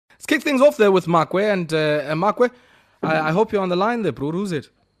Let's kick things off there with Makwe. And Makwe, I hope you're on the line there, bro. Who's it?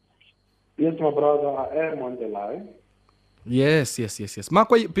 Yes, my brother, I am on the line. Yes.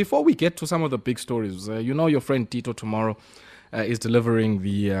 Makwe, before we get to some of the big stories, your friend Tito tomorrow is delivering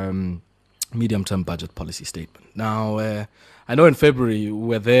the medium-term budget policy statement. Now, I know in February we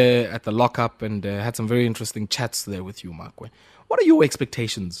were there at the lockup and had some very interesting chats there with you, Makwe. What are your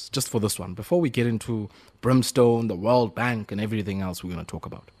expectations just for this one, before we get into Brimstone, the World Bank, and everything else we're going to talk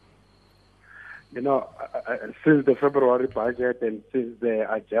about? Since the February budget and since the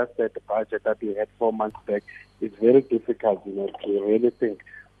adjusted budget that we had 4 months back, it's very difficult, to really think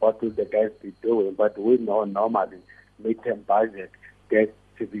what will the guys be doing. But we know normally midterm budget gets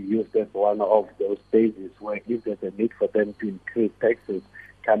to be used as one of those stages where if there's a need for them to increase taxes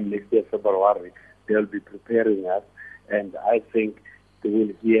come next year February, they'll be preparing us. And I think they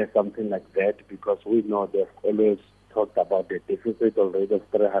will hear something like that because we know they've always talked about the deficit already of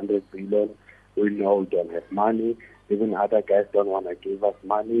 300 billion. We know we don't have money. Even other guys don't want to give us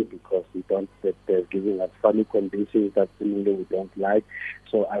money because they're giving us funny conditions that seemingly we don't like.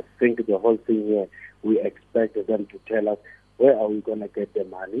 So I think the whole thing here, we expect them to tell us where are we going to get the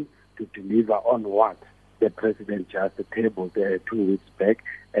money to deliver on what the president just tabled 2 weeks back.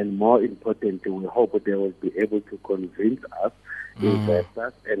 And more importantly, we hope they will be able to convince us,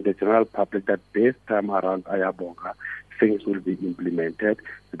 investors, and the general public that this time around, Ayabonga, things will be implemented.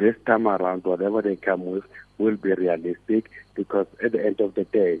 This time around, whatever they come with will be realistic because at the end of the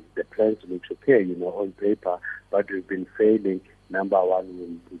day, the plans look okay, on paper, but we've been failing. Number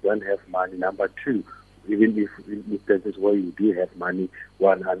one, we don't have money. Number two, even if in instances where you do have money,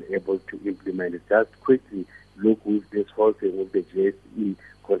 one unable to implement it. Just quickly look with this whole thing with the JSE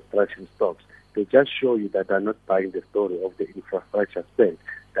construction stocks. They just show you that they're not buying the story of the infrastructure spend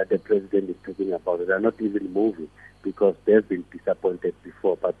that the president is talking about. They're not even moving because they've been disappointed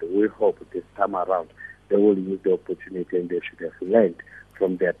before. But we hope this time around they will use the opportunity and they should have learned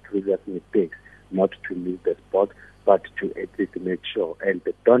from their previous mistakes not to miss the spot, but to at least make sure. And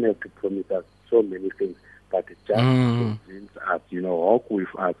they don't have to promise us so many things, but just convince us, walk with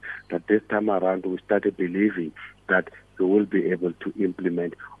us, that this time around we started believing that we will be able to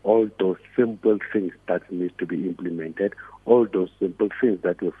implement all those simple things that need to be implemented, all those simple things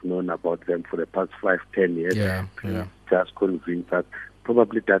that we've known about them for the past 5-10 years. Just convince us.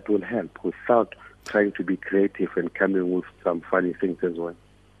 Probably that will help without trying to be creative and coming with some funny things as well.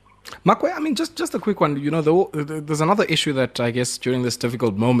 Makwe, just a quick one. There's another issue that I guess during this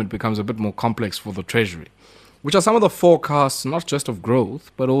difficult moment becomes a bit more complex for the Treasury, which are some of the forecasts, not just of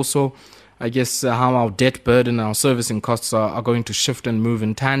growth, but also, I guess, how our debt burden and our servicing costs are going to shift and move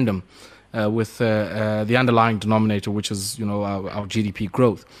in tandem with the underlying denominator, which is, our GDP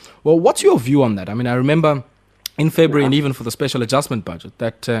growth. Well, what's your view on that? I remember in February and even for the special adjustment budget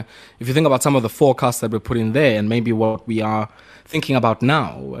that if you think about some of the forecasts that were put in there and maybe what we are thinking about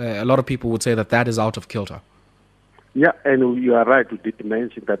now, a lot of people would say that is out of kilter. Yeah, and you are right. You did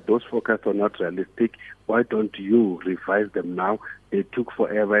mention that those forecasts are not realistic. Why don't you revise them now? They took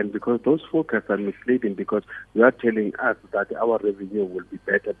forever, and because those forecasts are misleading, because you are telling us that our revenue will be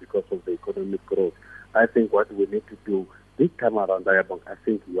better because of the economic growth. I think what we need to do this time around, I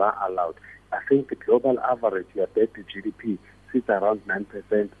think you are allowed. I think the global average, your debt to GDP, sits around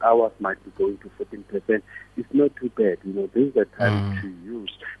 9%. Ours might be going to 14%. It's not too bad. This is the time to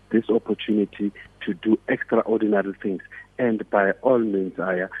use this opportunity to do extraordinary things. And by all means,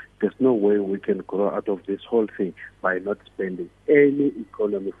 there's no way we can grow out of this whole thing by not spending. Any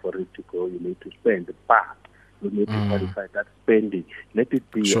economy for it to grow, you need to spend. But we need to qualify that spending. Let it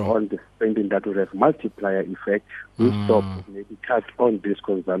be on the spending that will have multiplier effect. We stop, maybe cut on this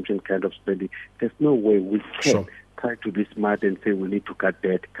consumption kind of spending. There's no way we can try to be smart and say we need to cut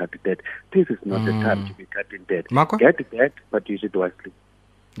debt. This is not the time to be cutting debt. Makwe? Get debt, but use it wisely.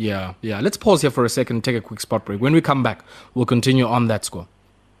 Yeah. Let's pause here for a second, take a quick spot break. When we come back, we'll continue on that score.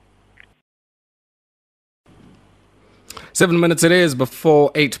 7 minutes it is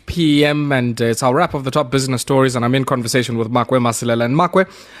before 8 p.m. and it's our wrap of the top business stories, and I'm in conversation with Makwe Masilela. And Makwe,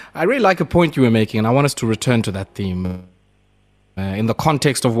 I really like a point you were making, and I want us to return to that theme in the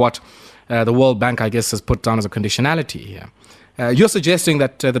context of what the World Bank, I guess, has put down as a conditionality here. You're suggesting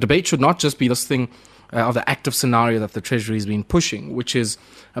that the debate should not just be this thing of the active scenario that the Treasury has been pushing, which is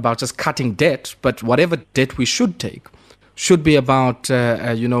about just cutting debt, but whatever debt we should take should be about,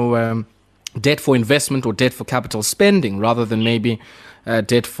 debt for investment or debt for capital spending rather than maybe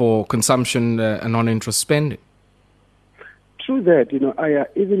debt for consumption and non-interest spending. True that,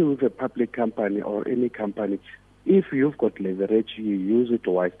 even with a public company or any company, if you've got leverage, you use it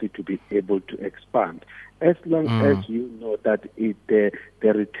wisely to be able to expand. as long as you know that the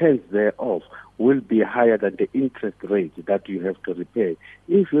returns thereof will be higher than the interest rate that you have to repay.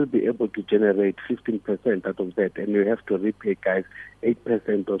 If you'll be able to generate 15% out of that and you have to repay, guys,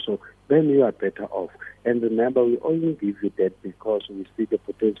 8% or so, then you are better off. And remember, we only give you debt because we see the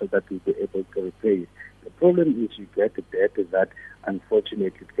potential that we'll be able to repay it. The problem is you get a debt that unfortunately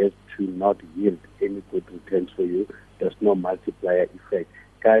it gets to not yield any good returns for you. There's no multiplier effect.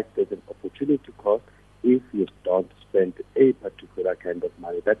 Guys, there's an opportunity cost if you don't spend a particular kind of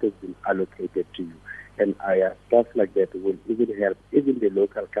money that has been allocated to you. And stuff like that will even help even the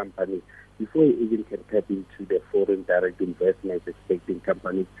local companies before you even can tap into the foreign direct investments, expecting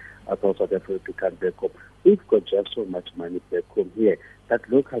companies as also therefore to come back home. We've got just so much money back home here that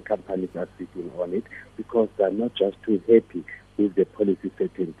local companies are sitting on it because they're not just too happy with the policy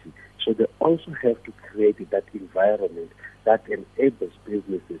certainty. So they also have to create that environment that enables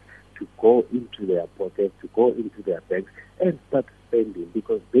businesses to go into their pockets, to go into their banks and start spending,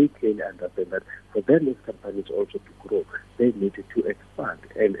 because they clearly understand that for them as companies also to grow, they need to expand.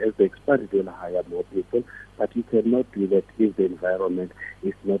 And as they expand, they will hire more people, but you cannot do that if the environment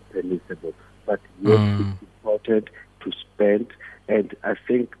is not permissible. But yes, it's important to spend, and I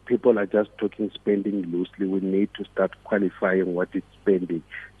think people are just talking spending loosely. We need to start qualifying what is spending.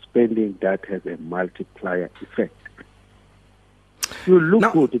 Spending that has a multiplier effect. You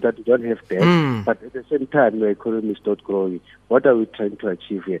look good that you don't have debt, but at the same time your economy is not growing. What are we trying to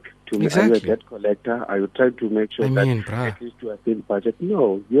achieve here? Are you a debt collector? Are you trying to make sure that at least you are in budget?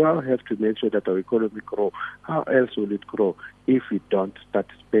 No, you all have to make sure that our economy grow. How else will it grow if we don't start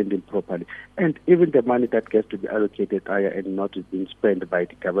spending properly? And even the money that gets to be allocated higher and not being spent by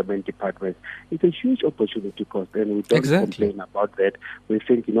the government departments, it's a huge opportunity cost, and we don't complain about that. We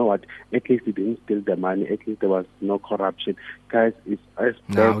think, you know what, at least we didn't steal the money, at least there was no corruption. Guys, it's as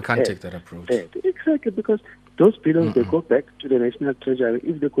no, we can't take that approach. Exactly, because those billions, they go back to the National Treasury.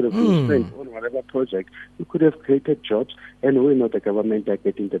 If they could have been spent on whatever project, we could have created jobs, and we know the government are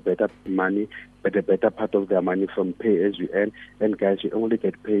getting the better money, but the better part of their money from pay as you earn. And guys, you only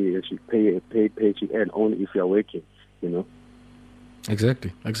get pay as you earn only if you're working, you know.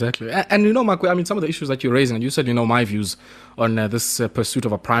 Exactly. And you know, Makwe, I mean, some of the issues that you're raising, and you said, you know, my views on this pursuit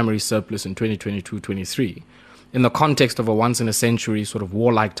of a primary surplus in 2022-23. In the context of a once-in-a-century sort of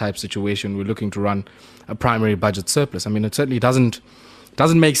warlike type situation, we're looking to run a primary budget surplus. I mean, it certainly doesn't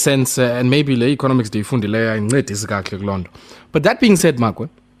make sense, and maybe the economics deyifundile ayincedisi kahle kulondo. But that being said, Makwe,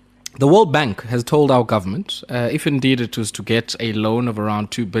 the World Bank has told our government, if indeed it was to get a loan of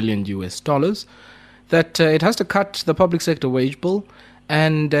around $2 billion, that it has to cut the public sector wage bill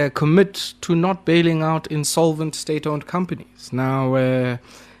and commit to not bailing out insolvent state-owned companies. Now,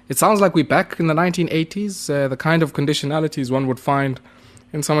 it sounds like we're back in the 1980s, the kind of conditionalities one would find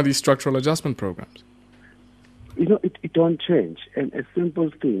in some of these structural adjustment programs. You know, it don't change. And a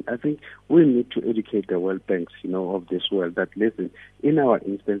simple thing, I think we need to educate the world banks, you know, of this world that, listen, in our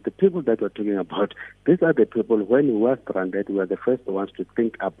instance, the people that we're talking about, these are the people, when we were stranded, we were the first ones to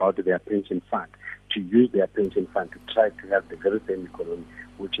think about their pension fund, to use their pension fund to try to have the very same economy,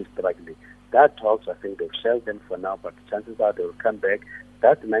 which is struggling. That talks, I think they've shelved them for now, but chances are they will come back.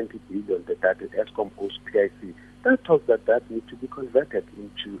 That 90 billion that is ESCOM owes PIC, that talks that needs to be converted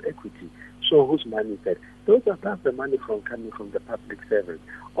into equity. So whose money is that? That's the money coming from the public servant.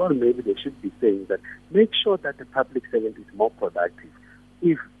 Or maybe they should be saying that make sure that the public servant is more productive.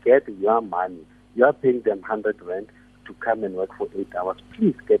 If get your money, you are paying them 100 rand to come and work for 8 hours,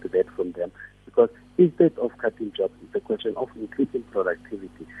 please get that from them. Because instead of cutting jobs, it's a question of increasing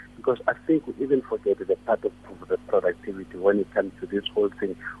productivity. Because I think we even forget the part of the productivity when it comes to this whole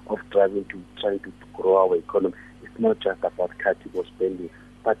thing of trying to grow our economy. It's not just about cutting or spending,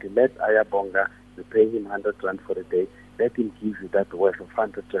 but let Ayabonga, you pay him 100 rand for a day, let him give you that worth of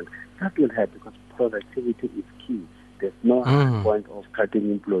 100 rand. That will help, because productivity is key. There's no point of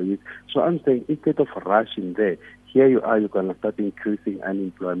cutting employees. So I'm saying, instead of rushing there, here you are, you're going to start increasing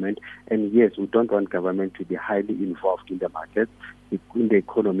unemployment. And yes, we don't want government to be highly involved in the market, in the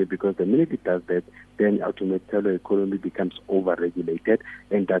economy, because the minute it does that, then automatically the economy becomes over-regulated,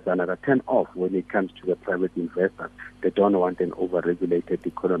 and that's another turn-off when it comes to the private investors. They don't want an over-regulated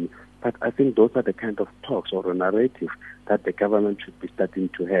economy. But I think those are the kind of talks or a narrative that the government should be starting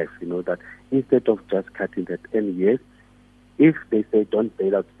to have, you know, that instead of just cutting that, and yes, if they say don't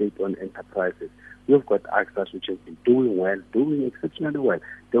bail out state-owned enterprises, you've got AXAs which has been doing well, doing exceptionally well.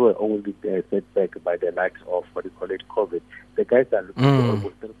 They were only set back by the likes of, COVID. The guys are looking for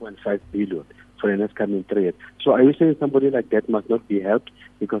almost 3.5 billion for the next coming 3 years. So are you saying somebody like that must not be helped?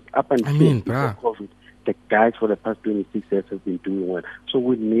 Because up until before COVID, the guys for the past 26 years have been doing well. So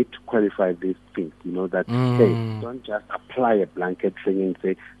we need to qualify these things, that, hey, don't just apply a blanket thing and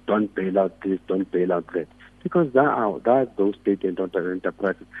say, don't bail out this, don't bail out that. Because there are those state and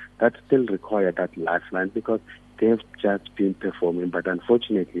enterprises that still require that lifeline because they've just been performing. But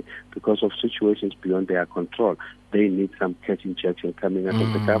unfortunately, because of situations beyond their control, they need some cash injection coming out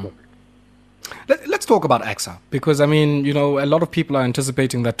of the government. Let's talk about AXA because, a lot of people are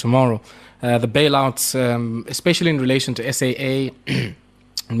anticipating that tomorrow the bailouts, especially in relation to SAA,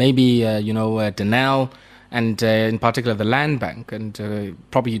 maybe, Denel, and in particular the Land Bank, and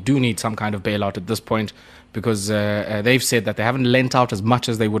probably do need some kind of bailout at this point because they've said that they haven't lent out as much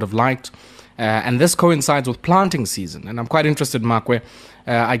as they would have liked. And this coincides with planting season. And I'm quite interested, Makwe,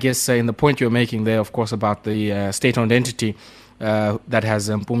 I guess in the point you're making there, of course, about the state-owned entity that has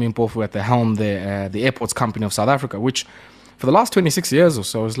Mpumi Mpofu at the helm, the airports company of South Africa, which for the last 26 years or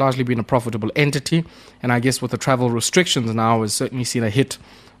so has largely been a profitable entity. And I guess with the travel restrictions now has certainly seen a hit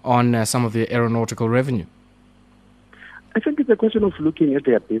on some of the aeronautical revenue. I think it's a question of looking at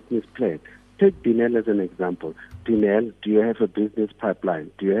their business plan. Take Denel as an example. Denel, do you have a business pipeline?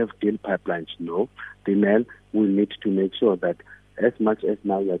 Do you have deal pipelines? No. Denel will need to make sure that as much as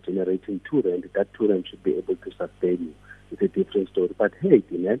now you are generating 2 rand, that 2 rand should be able to sustain you. It's a different story. But hey,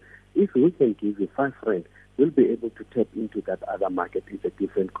 Denel, if we can give you 5 rand, we'll be able to tap into that other market. It's a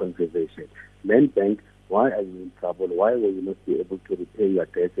different conversation. Land Bank, why are you in trouble? Why will you not be able to repay your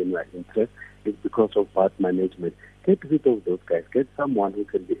debt and your interest? It's because of bad management. Get rid of those guys. Get someone who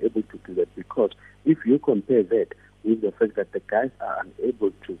can be able to do that, because if you compare that with the fact that the guys are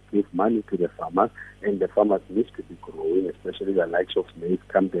unable to give money to the farmers, and the farmers need to be growing, especially the likes of maize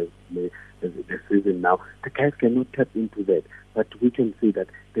come the season now, the guys cannot tap into that. But we can see that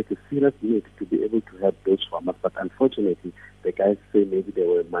there's a serious need to be able to help those farmers. But unfortunately, the guys say maybe they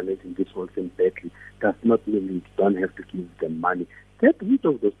were managing this whole thing badly. Does not mean you don't have to give them money. Get rid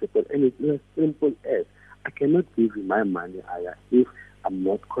of those people, and it's as simple as I cannot give you my money if I'm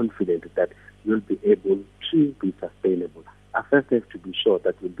not confident that you'll be able to be sustainable. I first have to be sure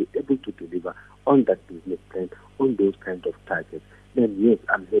that we'll be able to deliver on that business plan, on those kind of targets. Then yes,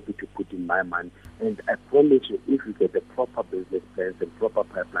 I'm happy to put in my money. And I promise you, if you get the proper business plans and proper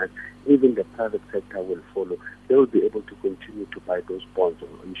pipelines, even the private sector will follow. They will be able to continue to buy those bonds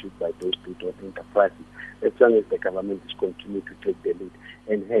or issued by those state-owned enterprises, as long as the government is continuing to take the lead.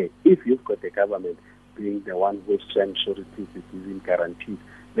 And hey, if you've got the government being the one who sends sureties, is giving guarantees,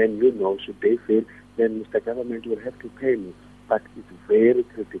 then should they fail, then Mr. Government will have to pay me. But it's very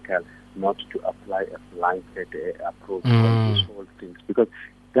critical not to apply a blanket approach on these whole things, because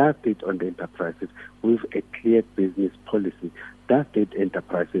that state-owned enterprises with a clear business policy, that state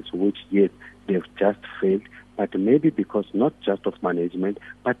enterprises which, yes, they've just failed, but maybe because not just of management,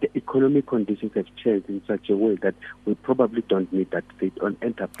 but the economic conditions have changed in such a way that we probably don't need that state-owned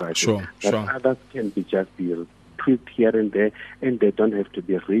enterprises. Others can be tweaked here and there, and they don't have to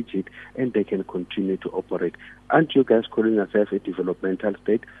be rigid, and they can continue to operate. Aren't you guys calling yourself a developmental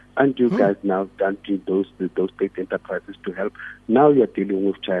state? Aren't you guys now done to those state enterprises to help? Now you're dealing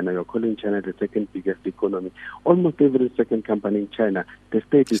with China. You're calling China the second biggest economy. Almost every second company in China, the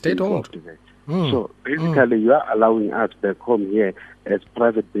state is involved in it. So basically, you are allowing us back home here as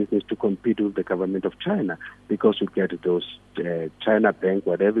private business to compete with the government of China, because you get those China Bank,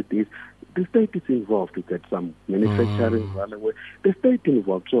 whatever it is. The state is involved. You get some manufacturing, the state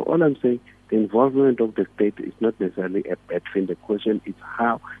involved. So all I'm saying, the involvement of the state is not necessarily a bad thing. The question is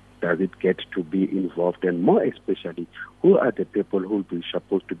how does it get to be involved, and more especially, who are the people who will be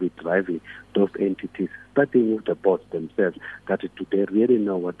supposed to be driving those entities, starting with the boards themselves, that do they really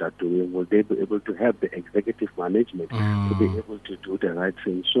know what they're doing? Will they be able to help the executive management to be able to do the right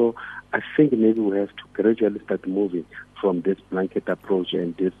thing? So I think maybe we have to gradually start moving from this blanket approach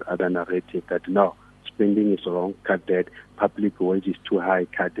and this other narrative that no, spending is wrong, cut that, public wage is too high,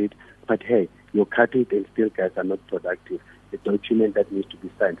 cut it. But hey, you cut it and still guys are not productive. The document that needs to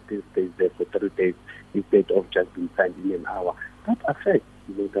be signed still stays there for 3 days instead of just being signed in an hour. That affects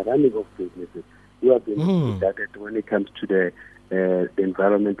the running of businesses. We have been that when it comes to the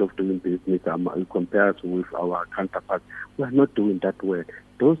environment of doing business, compared with our counterparts, we are not doing that well.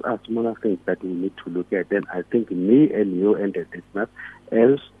 Those are smaller things that we need to look at. And I think me and you and the listeners,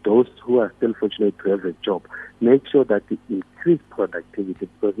 else those who are still fortunate to have a job, make sure that we increase productivity,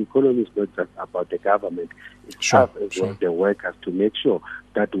 because the economy is not just about the government. It's us as well, the workers, to make sure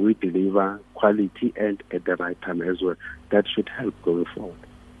that we deliver quality and at the right time as well. That should help going forward.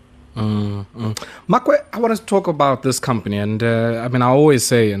 Makwe, I want to talk about this company, and I mean, I always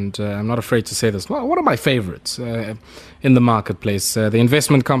say, and I'm not afraid to say this, well, one of my favorites in the marketplace, the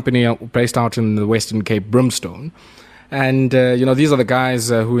investment company based out in the Western Cape, Brimstone. And, these are the guys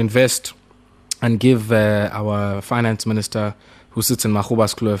who invest and give our finance minister who sits in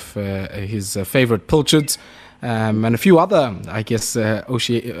Magoebaskloof his favorite pilchards and a few other, I guess,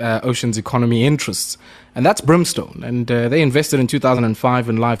 Ocean's economy interests. And that's Brimstone. And they invested in 2005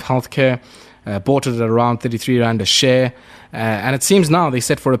 in Life Healthcare, bought it at around 33 Rand a share. And it seems now they're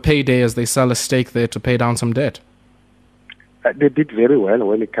set for a payday as they sell a stake there to pay down some debt. They did very well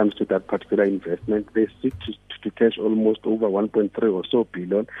when it comes to that particular investment. They seek to cash almost over 1.3 or so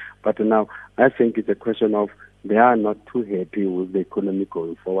billion. But now I think it's a question of they are not too happy with the economy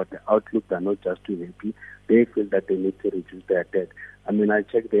going forward. The outlook, they're not just too happy. They feel that they need to reduce their debt. I mean, I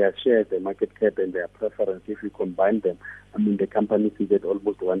checked their shares, their market cap, and their preference. If you combine them, I mean, the company is at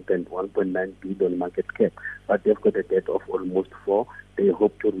almost 1.9 billion market cap, but they've got a debt of almost 4. They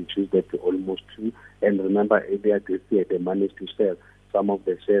hope to reduce that to almost 2. And remember, earlier this year, they managed to sell some of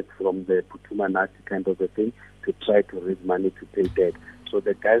the shares from the Putuma Nasi kind of a thing to try to raise money to pay debt. So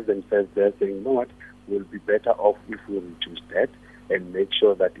the guys themselves, they're saying, you know what, we'll be better off if we reduce debt and make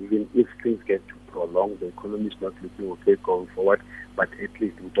sure that even if things get too prolonged, the economy is not looking okay going forward, but at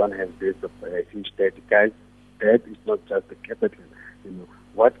least we don't have this huge debt. Guys, debt is not just the capital.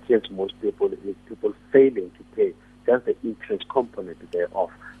 What kills most people is people failing to pay just the interest component thereof.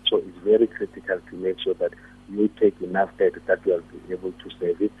 So it's very critical to make sure that you take enough debt that you will be able to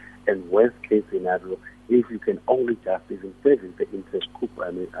save it. And worst case scenario, if you can only just even save it, the interest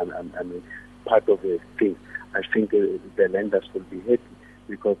coupon, part of the thing, I think the lenders will be happy,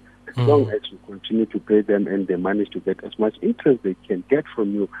 because as long as you continue to pay them and they manage to get as much interest they can get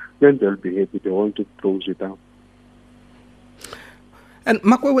from you, then they'll be happy. They want to close you down. And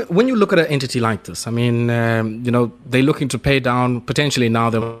Makwe, when you look at an entity like this, I mean, they're looking to pay down, potentially now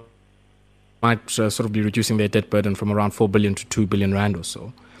they might sort of be reducing their debt burden from around 4 billion to 2 billion Rand or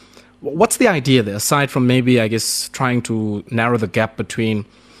so. What's the idea there, aside from maybe, I guess, trying to narrow the gap between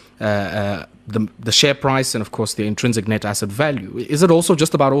the share price and, of course, the intrinsic net asset value? Is it also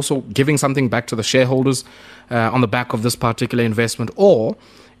just about also giving something back to the shareholders on the back of this particular investment? Or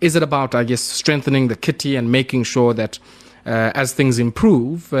is it about, I guess, strengthening the kitty and making sure that as things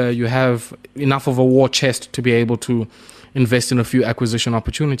improve, you have enough of a war chest to be able to invest in a few acquisition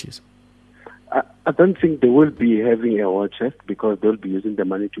opportunities? I don't think they will be having a war chest, because they'll be using the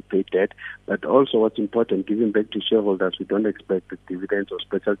money to pay debt. But also what's important, giving back to shareholders, we don't expect the dividends or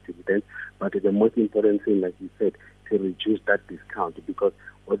special dividends. But the most important thing, like you said, to reduce that discount, because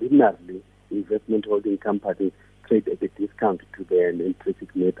ordinarily investment holding companies trade at a discount to their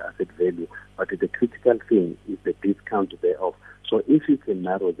intrinsic net asset value. But the critical thing is the discount thereof. So if you can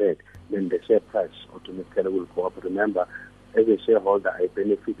narrow that, then the share price automatically will go up. Remember, as a shareholder, I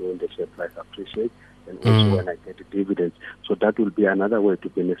benefit when the share price appreciates, and also when I get dividends. So that will be another way to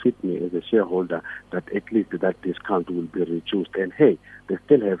benefit me as a shareholder, that at least that discount will be reduced. And hey, they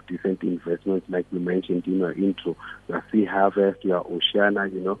still have decent investments, like we mentioned in our intro. Your Sea Harvest, your Oceana,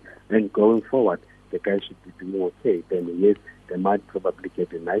 and going forward, the guys should be doing okay. Then yes, they might probably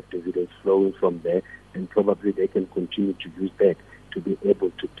get a nice dividends flowing from there, and probably they can continue to use that to be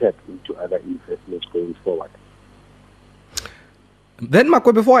able to tap into other investments going forward. Then,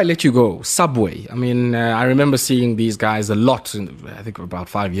 Makwe, before I let you go, Subway. I mean, I remember seeing these guys a lot, I think about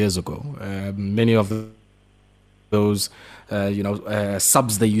 5 years ago. Many of those,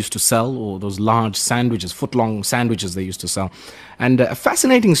 subs they used to sell, or those large sandwiches, foot-long sandwiches they used to sell. And a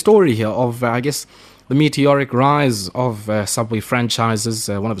fascinating story here of, I guess, the meteoric rise of Subway franchises,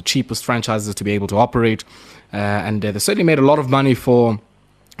 one of the cheapest franchises to be able to operate. And they certainly made a lot of money for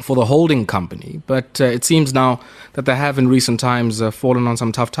the holding company, but it seems now that they have in recent times fallen on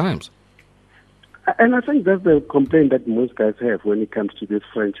some tough times. And I think that's the complaint that most guys have when it comes to these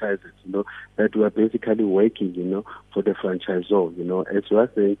franchises, that we are basically working, for the franchisor. As you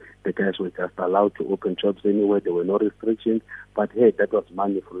are saying, the guys were just allowed to open shops anywhere. There were no restrictions, but hey, that was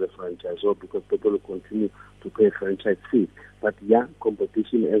money for the franchisor, because people will continue to pay franchise fees. But yeah,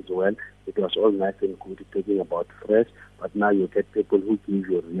 competition as well. It was all nice and good talking about fresh, but now you get people who give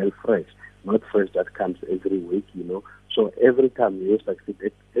you real fresh, not fresh that comes every week, So every time you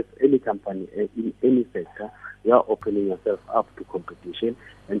succeed as any company, in any sector, you are opening yourself up to competition,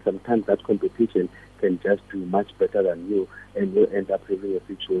 and sometimes that competition can just do much better than you, and you end up having a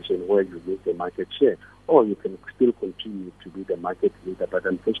situation where you lose the market share, or you can still continue to be the market leader, but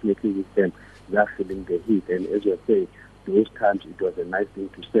unfortunately with them, they are feeling the heat. And as you say, those times it was a nice thing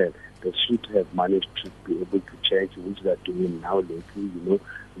to sell. They should have managed to be able to change, which they are doing now lately,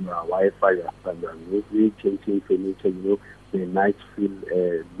 Wi-Fi, music, changing furniture, the nice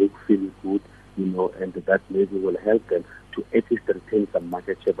look feel good, and that maybe will help them to at least retain some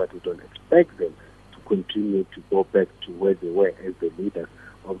market share, but we don't expect them to continue to go back to where they were as the leaders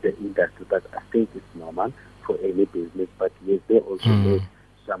of the industry. That I think is normal for any business, but yes, they also made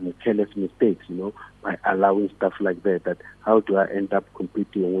some careless mistakes, by allowing stuff like that how do I end up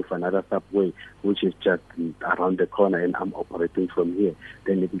competing with another subway, which is just around the corner and I'm operating from here?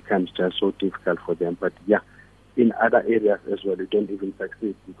 Then it becomes just so difficult for them. But yeah, in other areas as well, you don't even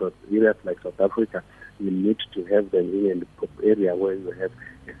succeed, because areas like South Africa, you need to have them in an area where you have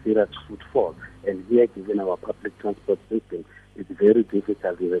a serious footfall. And here, given our public transport system, it's very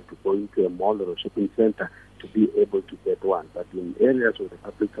difficult. You have to go into a mall or a shopping center to be able to get one. But in areas where the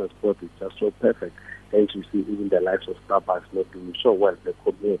public transport is just so perfect, and you see even the likes of Starbucks not doing so well, they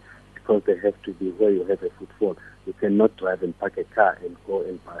come here because they have to be where you have a footfall. You cannot drive and park a car and go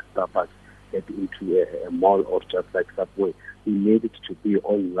and buy Starbucks, get into a mall or just like Subway. We need it to be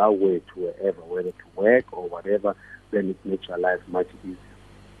on our way to wherever, whether to work or whatever, then it makes our life much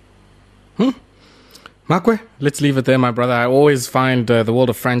easier. Makwe, let's leave it there, my brother. I always find the world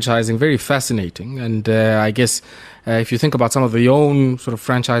of franchising very fascinating. And I guess if you think about some of the own sort of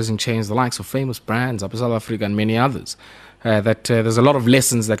franchising chains, the likes of famous brands up in South Africa and many others, that there's a lot of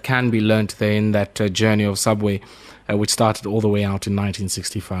lessons that can be learnt there in that journey of Subway, which started all the way out in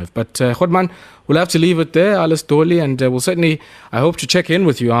 1965. But Godman, we'll have to leave it there, Alice Dolly, and we'll certainly, I hope to check in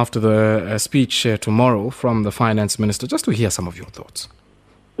with you after the speech tomorrow from the Finance Minister, just to hear some of your thoughts.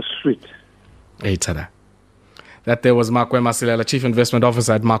 Sweet. Hey, tada. That there was Makwe Masilela, Chief Investment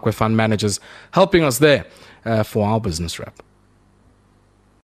Officer at Makwe Fund Managers, helping us there for our business wrap.